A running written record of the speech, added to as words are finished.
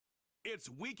It's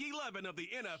week 11 of the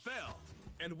NFL,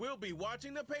 and we'll be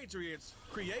watching the Patriots'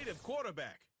 creative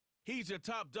quarterback. He's your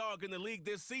top dog in the league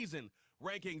this season,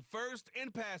 ranking first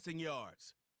in passing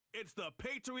yards. It's the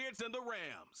Patriots and the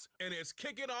Rams, and it's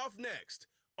kicking off next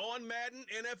on Madden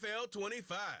NFL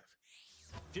 25.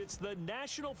 It's the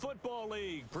National Football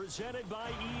League, presented by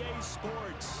EA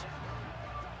Sports.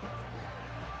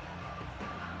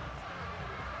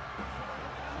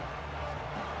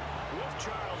 With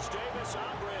Charles Davis,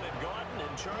 I'm Brandon Gaudin,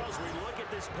 and Charles, we look at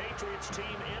this Patriots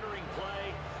team entering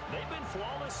play. They've been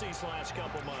flawless these last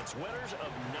couple months, winners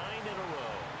of 9 in a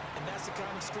row. And that's the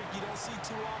kind of streak you don't see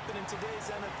too often in today's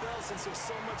NFL since there's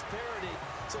so much parity.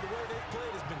 So the way they've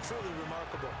played has been truly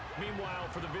remarkable.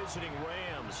 Meanwhile, for the visiting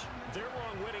Rams, their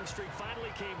long winning streak finally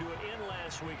came to an end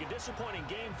last week. A disappointing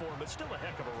game for them, but still a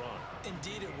heck of a run.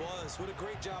 Indeed it was. What a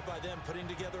great job by them putting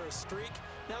together a streak.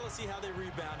 Now let's see how they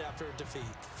rebound after a defeat.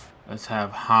 Let's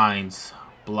have Hines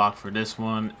block for this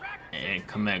one, and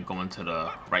Komet going to the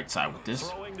right side with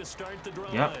this. Throwing to start the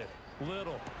drive. Yep.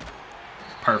 Little.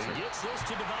 Perfect. He gets this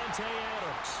to Devontae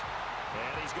Adams.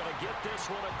 And he's going to get this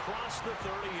one across the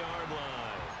 30-yard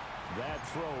line. That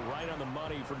throw right on the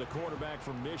money from the quarterback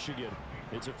from Michigan.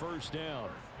 It's a first down.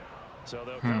 So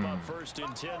they'll come up first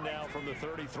and 10 now from the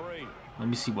 33. Let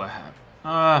me see what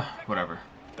happened. Whatever.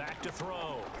 Back to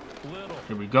throw. Little.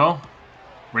 Here we go.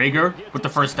 Rager with the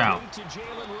first down. To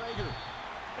Jalen Rager.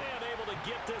 And able to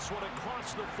get this one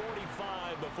across the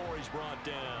 45 before he's brought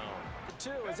down. Two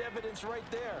is evidence right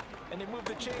there, and they move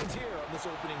the chains here on this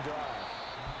opening drive.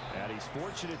 And he's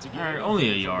fortunate to get only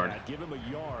a yard. Give him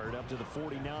a yard up to the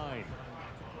 49.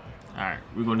 All right,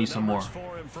 we're gonna need some more.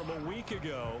 For him from a week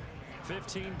ago,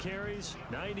 15 carries,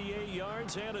 98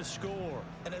 yards, and a score.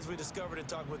 And as we discovered in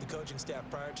talking with the coaching staff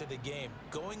prior to the game,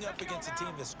 going up against a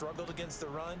team that struggled against the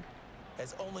run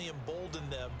has only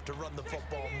emboldened them to run the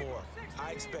football more.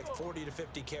 I expect 40 to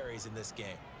 50 carries in this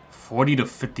game. 40 to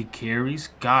 50 carries?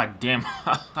 God damn.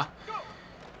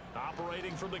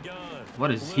 Operating from the gun.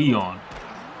 What is he on?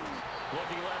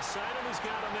 Looking left side, and he's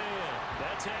got a man.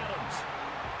 That's Adams.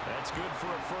 That's good for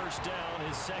a first down,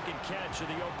 his second catch of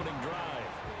the opening drive.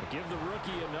 Give the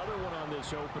rookie another one on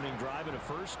this opening drive and a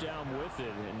first down with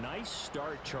it. A nice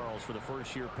start, Charles, for the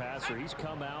first-year passer. He's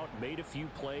come out, made a few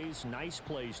plays, nice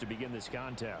plays to begin this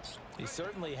contest. He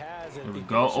certainly has. Here we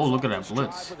go. Oh, look at that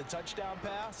blitz. With a touchdown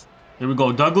pass. Here we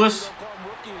go, Douglas.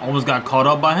 Almost got caught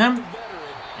up by him.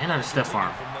 And out of step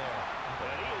arm.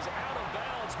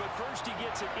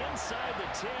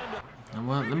 And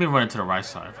well, let me run it to the right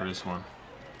side for this one.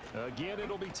 Again,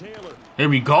 it'll be Taylor. Here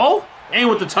we go. And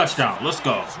with the touchdown. Let's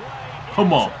go.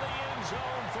 Come on.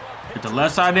 If the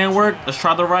left side didn't work, let's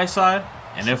try the right side.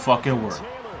 And it fucking worked.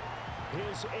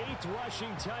 His 8th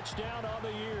rushing touchdown on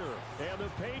the year. And the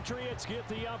Patriots get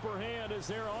the upper hand as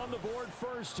they're on the board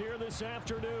first here this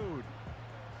afternoon.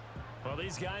 Well,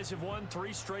 these guys have won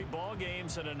 3 straight ball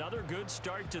games and another good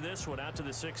start to this one out to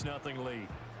the 6-0 lead.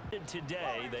 And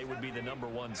today, they would be the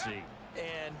 #1 seed.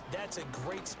 And that's a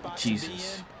great spot to be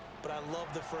in. But I love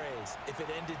the phrase, if it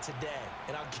ended today.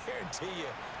 And I'll guarantee you,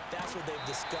 that's what they've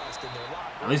discussed in their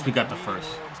locker room. At least we got the first.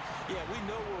 Yeah, we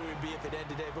know where we'd be if it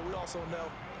ended today, but we also know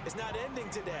it's not ending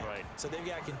today. Right. So they've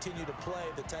got to continue to play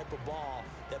the type of ball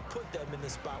that put them in the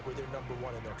spot where they're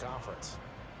 #1 in their conference.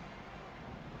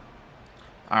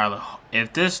 All right,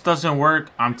 if this doesn't work,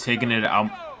 I'm taking it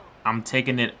out. I'm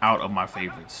taking it out of my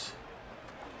favorites.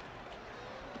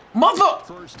 Mother!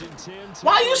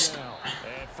 Why you?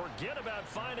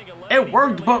 It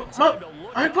worked, but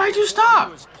why'd you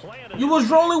stop? You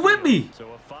was rolling with me.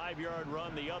 So a 5-yard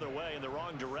run the other way in the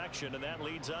wrong direction, and that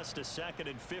leads us to 2nd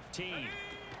and 15.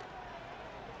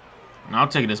 And I'll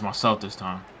take it as myself this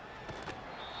time.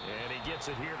 And he gets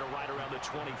it here to right around the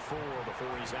 24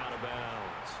 before he's out of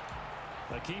bounds.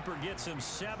 The keeper gets him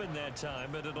 7 that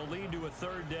time, but it'll lead to a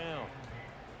 3rd down.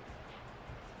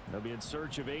 They'll be in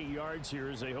search of 8 yards here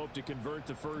as they hope to convert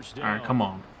the first down. All right, come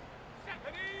on.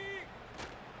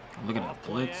 Look at that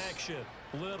blitz.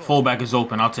 Fullback is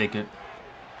open. I'll take it.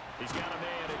 He's got a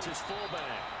man. It's his fullback.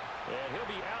 And he'll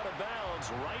be out of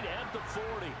bounds right at the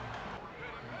 40.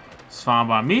 It's fine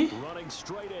by me. Running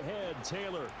straight ahead,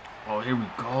 Taylor. Oh, here we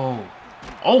go.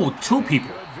 Oh, 2 people.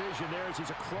 Good vision there as he's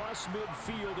across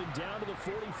midfield and down to the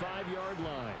 45-yard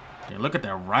line. Yeah, look at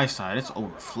that right side. It's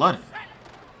over flooded.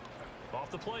 Off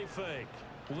the play fake.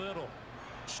 Little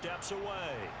steps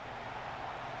away.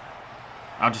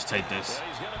 I'll just take this. Well,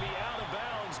 he's going to be out of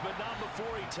bounds, but not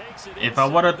before he takes it. If I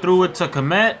would have threw it to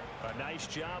Komet, nice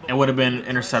job, it would have been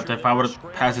intercepted. If I would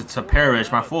have passed it to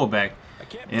Parrish, my fullback,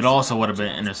 it also would have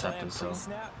been intercepted. So.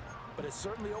 But it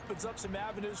certainly opens up some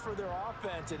avenues for their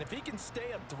offense, and if he can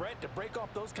stay a threat to break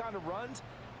off those kind of runs,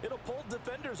 It'll pull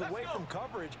defenders away from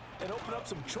coverage and open up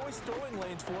some choice throwing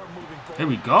lanes for him moving forward. Here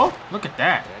we go. Look at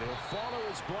that. And he'll follow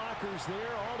his blockers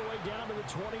there all the way down to the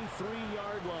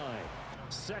 23-yard line.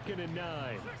 2nd and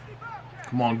 9.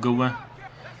 Come on, Goodwin.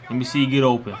 Let me see you get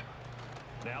open.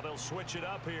 Now they'll switch it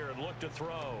up here and look to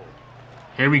throw.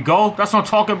 Here we go. That's what I'm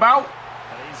talking about.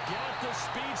 And he's got the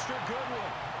speedster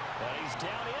Goodwin. And he's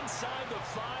down inside the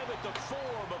 5 at the 4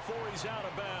 before he's out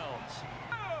of bounds.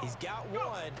 He's got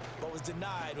one, but was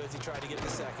denied as he tried to get the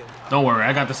second. Don't worry,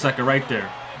 I got the second right there.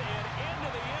 And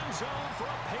into the end zone for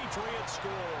a Patriot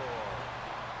score.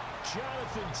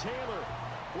 Jonathan Taylor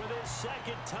with his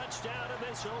 2nd touchdown in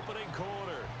this opening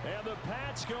quarter. And the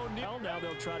Pats go now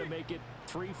they'll try to make it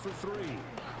 3 for 3.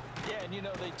 Yeah, and you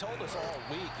know, they told us all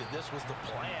week that this was the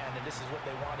plan and this is what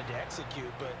they wanted to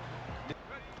execute, but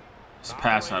Let's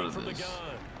pass out of this.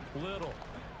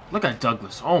 Look at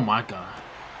Douglas. Oh my God.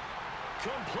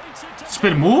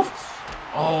 Spin move?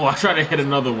 Oh, I tried to hit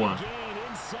another one.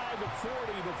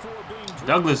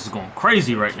 Douglas is going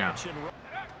crazy right now.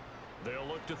 They'll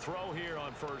look to throw here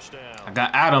on 1st down. I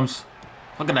got Adams.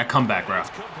 Look at that comeback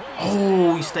route.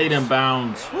 Oh, he stayed in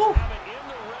bounds. Woo.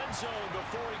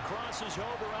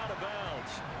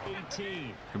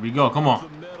 Here we go. Come on.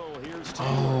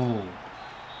 Oh.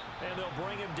 And they'll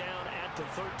bring him down at the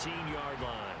 13-yard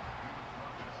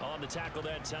line. On the tackle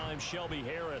that time, Shelby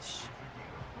Harris.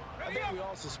 I think we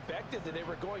all suspected that they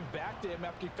were going back to him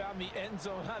after he found the end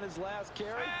zone on his last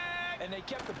carry, and they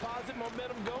kept the positive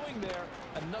momentum going there.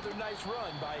 Another nice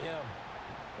run by him.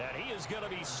 And he is going to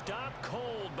be stopped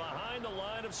cold behind the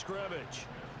line of scrimmage.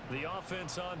 The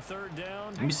offense on 3rd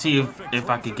down. Let me see if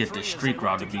I could get this streak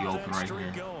route to be open right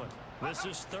here. This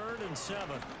is 3rd and 7.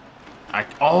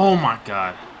 Oh my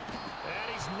God.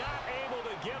 And he's not able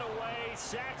to get away.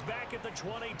 Sacked back at the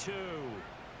 22.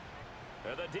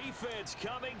 And the defense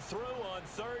coming through on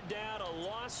 3rd down. A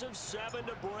loss of 7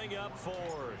 to bring up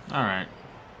 4th. All right.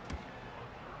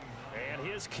 And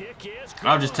his kick is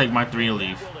I'll just take my 3 and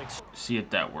leave. See if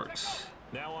that works.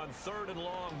 Now on 3rd and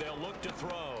long, they'll look to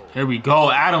throw. Here we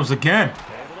go. Adams again.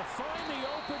 Able to find the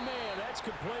open man. That's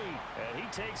complete. And he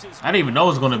takes his I didn't even know it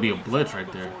was going to be a blitz right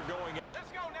there.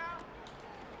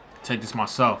 Take this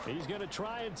myself. He's going to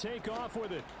try and take off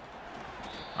with it.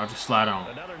 I'll just slide on.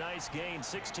 Another nice gain,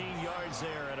 16 yards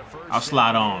there at a first. I'll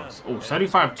slide on. Oh,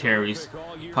 75 carries,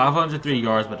 503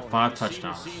 yards, but 5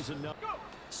 touchdowns.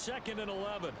 2nd and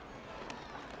 11.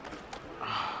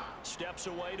 Steps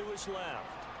away to his left.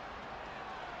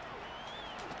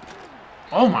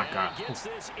 Oh my God.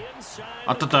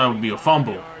 I thought that would be a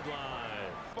fumble.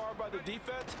 Far by the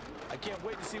defense. I can't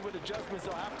wait to see what adjustments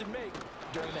they'll have to make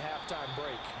during the halftime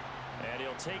break. And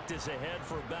he'll take this ahead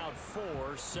for about 4.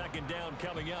 2nd down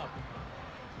coming up.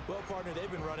 Well, partner, they've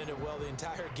been running it well the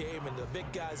entire game, and the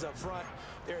big guys up front,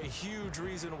 they're a huge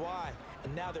reason why.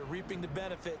 And now they're reaping the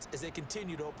benefits as they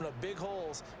continue to open up big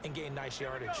holes and gain nice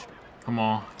yardage. Come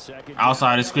on.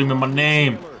 Outside is screaming my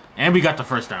name. And we got the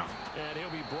 1st down. And he'll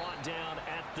be brought down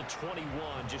at the 21,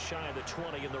 just shy of the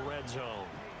 20 in the red zone.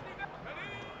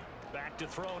 Back to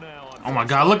throw now. Oh my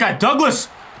God, look at Douglas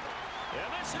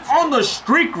on the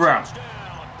streak route.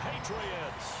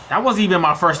 That wasn't even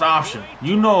my first option.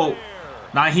 You know,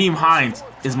 Nyheim Hines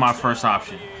is my first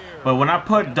option. But when I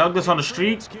put Douglas on the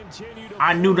streak,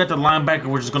 I knew that the linebacker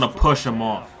was just going to push him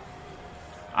off.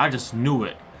 I just knew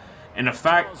it. And the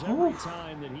fact,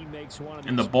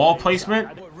 in the ball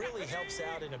placement, What really helps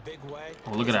out in a big way.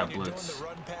 Oh, look at that when you're blitz. doing the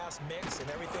run pass mix and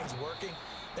everything's working.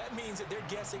 That means that they're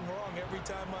guessing wrong every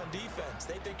time on defense.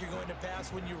 They think you're going to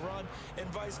pass when you run and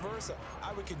vice versa.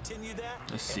 I would continue that.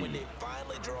 Let's see. And when they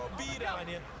finally draw a beat on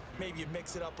you, maybe you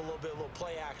mix it up a little bit, a little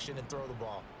play action and throw the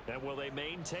ball. And will they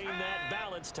maintain that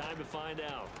balance? Time to find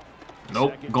out.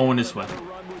 nope, going this way.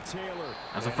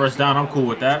 That's a 1st down. I'm cool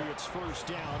with that. It's 1st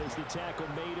down as the tackle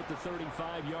made at the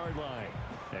 35-yard line.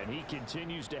 And he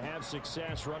continues to have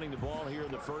success running the ball here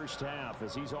in the 1st half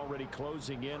as he's already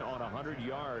closing in on 100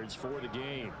 yards for the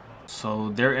game.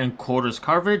 So they're in quarters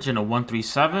coverage in a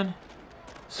 1-3-7.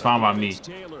 It's fine by me.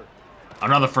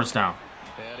 Another 1st down.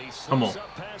 And he Come on.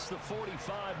 up past the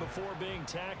 45 before being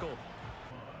tackled.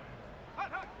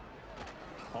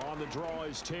 On the draw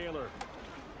is Taylor.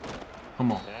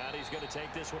 Come on. And he's going to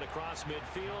take this one across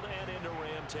midfield and into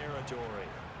Ram territory.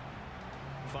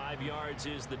 5 yards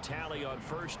is the tally on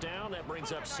 1st down. That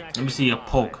brings up 2nd. Let me see a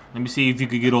poke. Let me see if you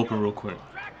could get open real quick.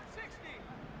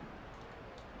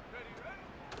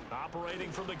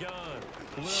 Operating from the gun.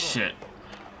 Little. Shit.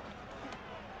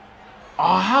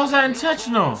 Oh, how's that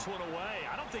intentional? This one away.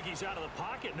 I don't think he's out of the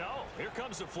pocket. No. Here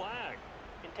comes the flag.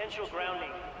 Intentional grounding.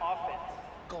 Offense.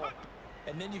 Goal.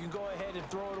 and then you can go ahead and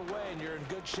throw it away, and you're in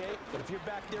good shape. But if you're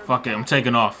back there, fuck it, I'm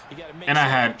taking off. And I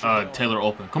had Taylor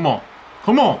open. Come on,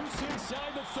 come on.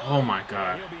 Oh my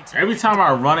god! Every time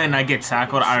I run in and I get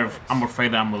tackled, I'm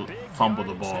afraid that I'm gonna fumble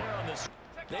the ball.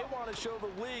 They want to show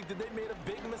the league that they made a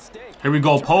big mistake. Here we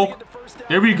go, poke.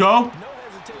 There we go. No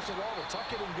hesitation at all to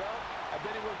tuck it and go. I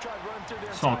bet he would have tried running through there.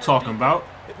 That's what I'm talking about.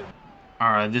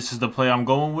 All right, this is the play I'm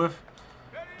going with.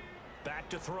 Back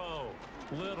to throw.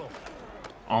 Little.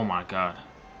 Oh my god.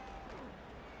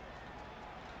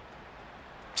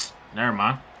 Never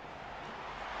mind.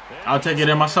 I'll take it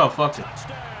in myself. Fuck it.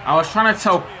 I was trying to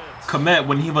tell Komet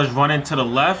when he was running to the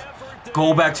left,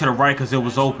 go back to the right because it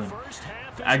was open.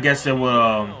 I guess it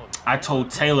was. I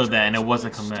told Taylor that, and it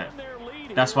wasn't Komet.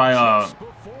 That's why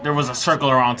there was a circle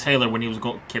around Taylor when he was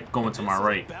kept going to my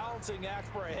right. Balancing act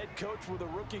for a head coach with a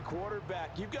rookie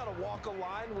quarterback. You've got to walk a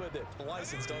line with it.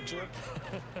 License, don't you?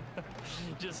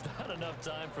 Just not enough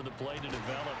time for the play to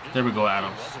develop. There we go,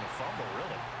 Adams. It wasn't a fumble,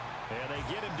 really. And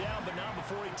they get him down, but not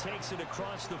before he takes it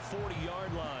across the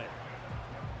 40-yard line.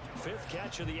 Fifth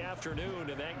catch of the afternoon,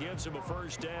 and that gives him a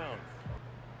first down.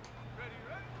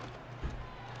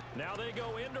 Now they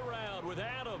go end around with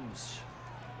Adams.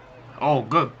 Oh,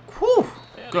 good. Whew.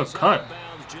 Good cut.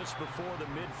 Just before the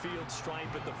midfield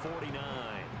stripe at the 49.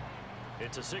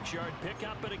 It's a 6-yard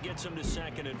pickup, and it gets him to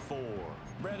 2nd and 4.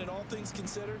 Brandon, all things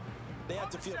considered, they have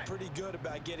to feel pretty good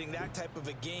about getting that type of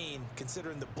a gain,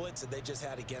 considering the blitz that they just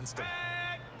had against them.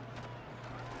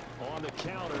 On the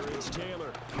counter, it's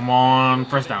Taylor. Come on,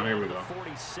 first down. Here we go.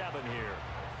 47 here.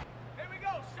 Here we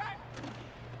go, set.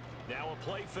 Now a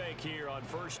play fake here on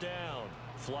first down.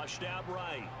 Flushed out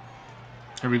right.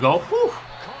 Here we go. Whew.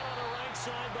 Caught on the right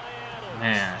side by Adams.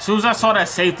 Man, as soon as I saw that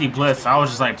safety blitz, I was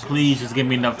just like, please just give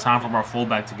me enough time for our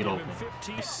fullback to get open.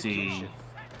 Let's see.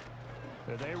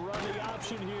 They run the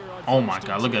option here on Oh my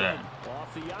god, look at that.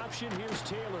 Off the option, here's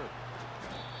Taylor.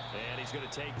 And he's going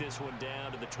to take this one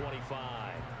down to the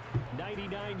 25.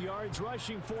 99 yards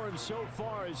rushing for him so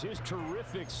far as his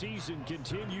terrific season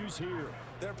continues here.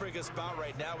 They're in a pretty good spot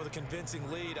right now with a convincing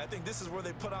lead. I think this is where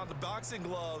they put on the boxing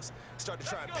gloves, start to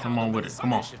try and come on with it.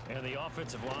 Come on. And the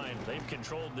offensive line, they've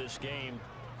controlled this game.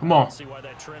 Come on. See why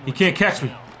that trend You can't catch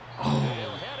me. Oh. He'll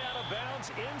head out of bounds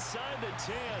inside the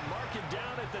 10, mark it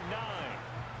down at the 9.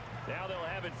 Now they'll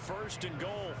have it 1st and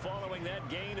goal following that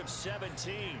gain of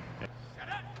 17.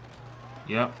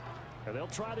 Yep. And they'll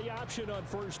try the option on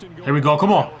 1st and goal. Here we go.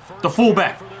 Come on. The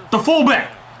fullback. The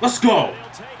fullback. Let's go.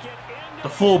 The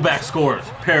fullback scores.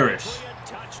 Parrish.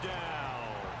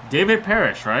 David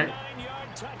Parrish, right?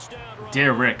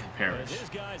 Derek Parrish. His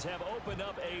guys have opened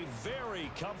up a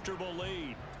very comfortable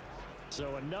lead.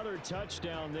 So another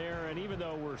touchdown there, and even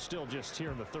though we're still just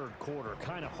here in the 3rd quarter,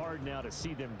 kind of hard now to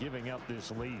see them giving up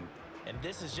this lead. And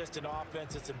this is just an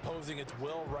offense that's imposing its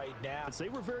will right now. They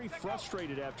were very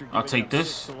frustrated after I'll take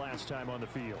this. The last time on the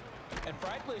field. And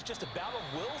frankly, it's just a battle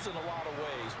of wills in a lot of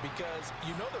ways because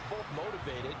you know they're both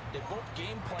motivated. They both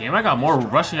game plan. Damn, I got more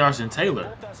rushing yards than Taylor.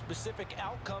 Both have specific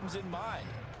outcomes in mind.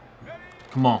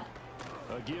 Come on.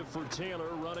 A give for Taylor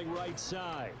running right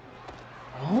side.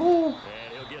 Oh.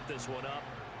 And he'll get this one up.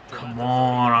 Come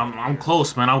on, I'm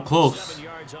close, man. I'm close. 7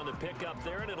 yards on the pickup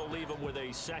there, and it'll leave him with a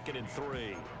 2nd and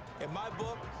 3. In my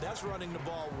book, that's running the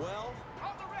ball well,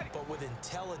 but with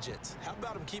intelligence. How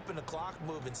about him keeping the clock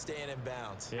moving, staying in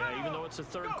bounds? Yeah, even though it's the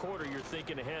 3rd quarter, you're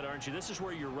thinking ahead, aren't you? This is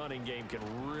where your running game can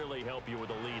really help you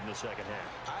with a lead in the 2nd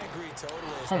half. I agree totally.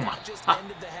 It's not just end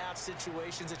of the half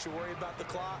situations that you worry about the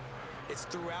clock. It's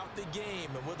throughout the game,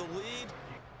 and with a lead.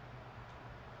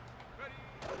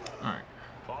 All right.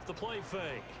 Off the play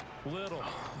fake. Little.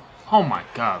 Oh my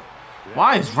god.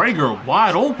 Why is Rager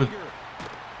wide open?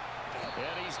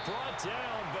 And he's brought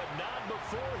down, but not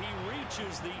before he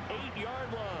reaches the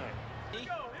 8-yard line.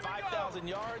 5,000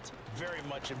 yards, very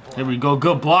much in play. Here we go.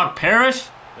 Good block, Parrish.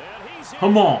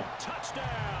 Come on.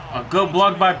 A good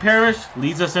block by Parrish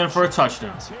leads us in for a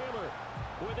touchdown. Taylor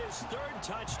with his 3rd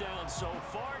touchdown so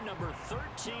far, number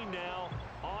 13 now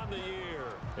on the year.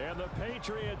 And the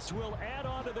Patriots will add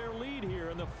on to their lead here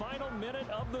in the final minute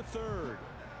of the 3rd.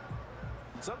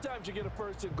 Sometimes you get a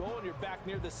 1st and goal and you're back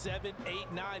near the 7, 8,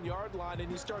 9-yard line and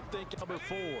you start thinking number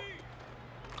 4.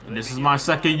 And this is my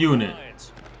 2nd unit.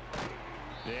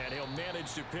 And he'll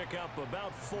manage to pick up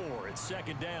about 4. It's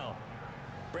 2nd down.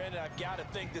 Brandon, I've got to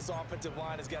think this offensive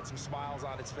line has got some smiles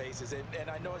on its faces. And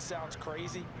I know it sounds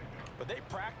crazy, but they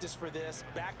practiced for this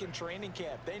back in training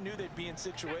camp. They knew they'd be in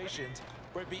situations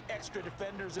where it'd be extra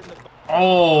defenders in the...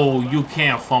 Oh, you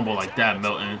can't fumble like that,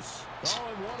 Milton. Oh,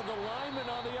 and one of the linemen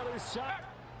on the other side.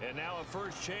 And now a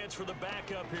 1st chance for the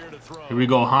backup here to throw. Here we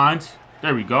go, Hines.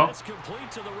 There we go. That's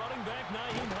complete to the running back,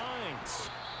 Nyheim Hines.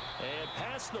 And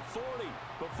past the 40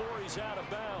 before he's out of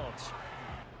bounds.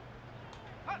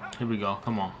 Here we go.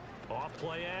 Come on. Off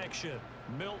play action.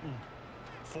 Milton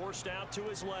forced out to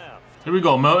his left. Here we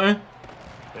go, Milton.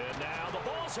 And now the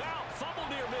ball's out. Fumble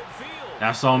near midfield.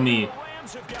 That's on me. The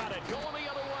Rams have got it. Going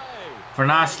the other way. For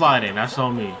not sliding. That's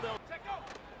on me.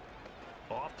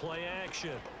 Off play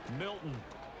action. Milton.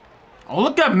 Oh,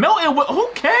 look at Milton.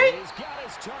 Okay.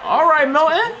 All right,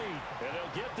 Milton. And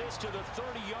he'll get this to the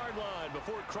 30-yard line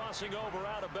before crossing over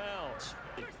out of bounds.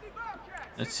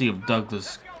 Let's see if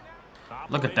Douglas.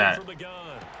 Look at that.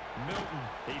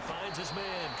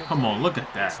 Come on, look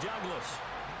at that.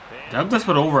 Douglas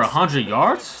with over 100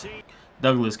 yards?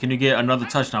 Douglas, can you get another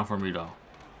touchdown for me, though?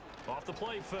 Off the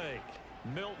play fake.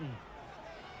 Milton.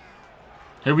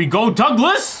 Here we go,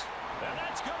 Douglas!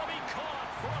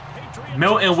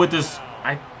 Milton with this.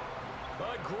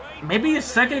 Maybe his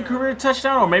second career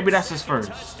touchdown, or maybe that's his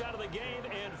first.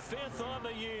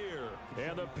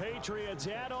 And the Patriots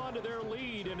add on to their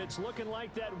lead, and it's looking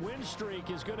like that win streak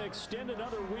is going to extend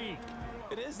another week.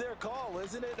 It is their call,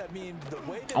 isn't it? I mean, the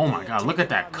way that oh my God, look at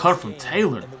that cut from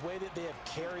Taylor. And the way that they have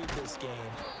carried this game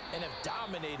and have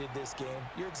dominated this game,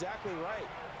 you're exactly right.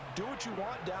 Do what you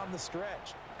want down the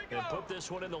stretch. And put this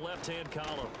one in the left-hand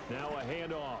column. Now a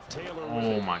handoff. Taylor.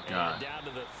 Oh my God. Down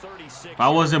to the 36. If I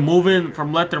wasn't moving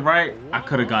from left to right, I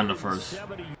could have gotten the first.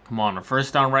 Come on, the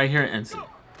first down right here, instant.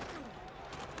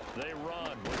 They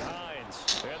run with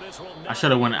Hines. And this will I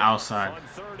should have went outside. On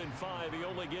 3rd and 5, he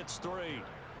only gets 3.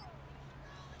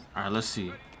 All right, let's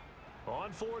see.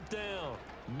 On 4th down,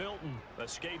 Milton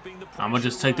escaping the pressure. I'm gonna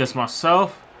just take this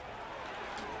myself.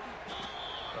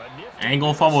 Ain't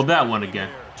gonna fumble that one again.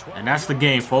 And that's the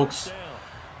game, folks.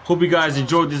 Hope you guys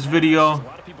enjoyed this video.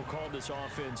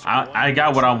 I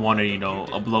got what I wanted, you know,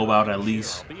 a blowout at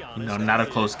least. You know, not a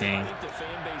close game.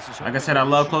 Like I said, I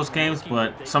love close games,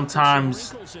 but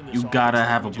sometimes you gotta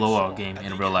have a blowout game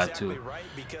in real life too.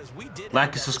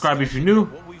 Like and subscribe if you're new,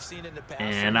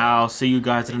 and I'll see you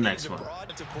guys in the next one.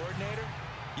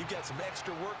 You've got some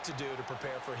extra work to do to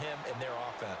prepare for him and their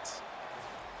offense.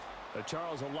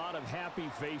 Charles, a lot of happy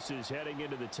faces heading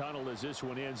into the tunnel as this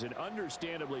one ends, and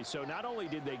understandably so. Not only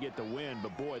did they get the win,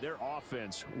 but boy, their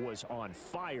offense was on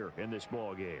fire in this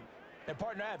ball game. And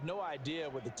partner, I have no idea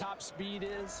what the top speed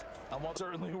is.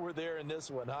 Certainly we're there in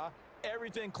this one, huh?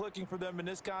 Everything clicking for them in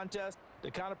this contest, the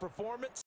kind of performance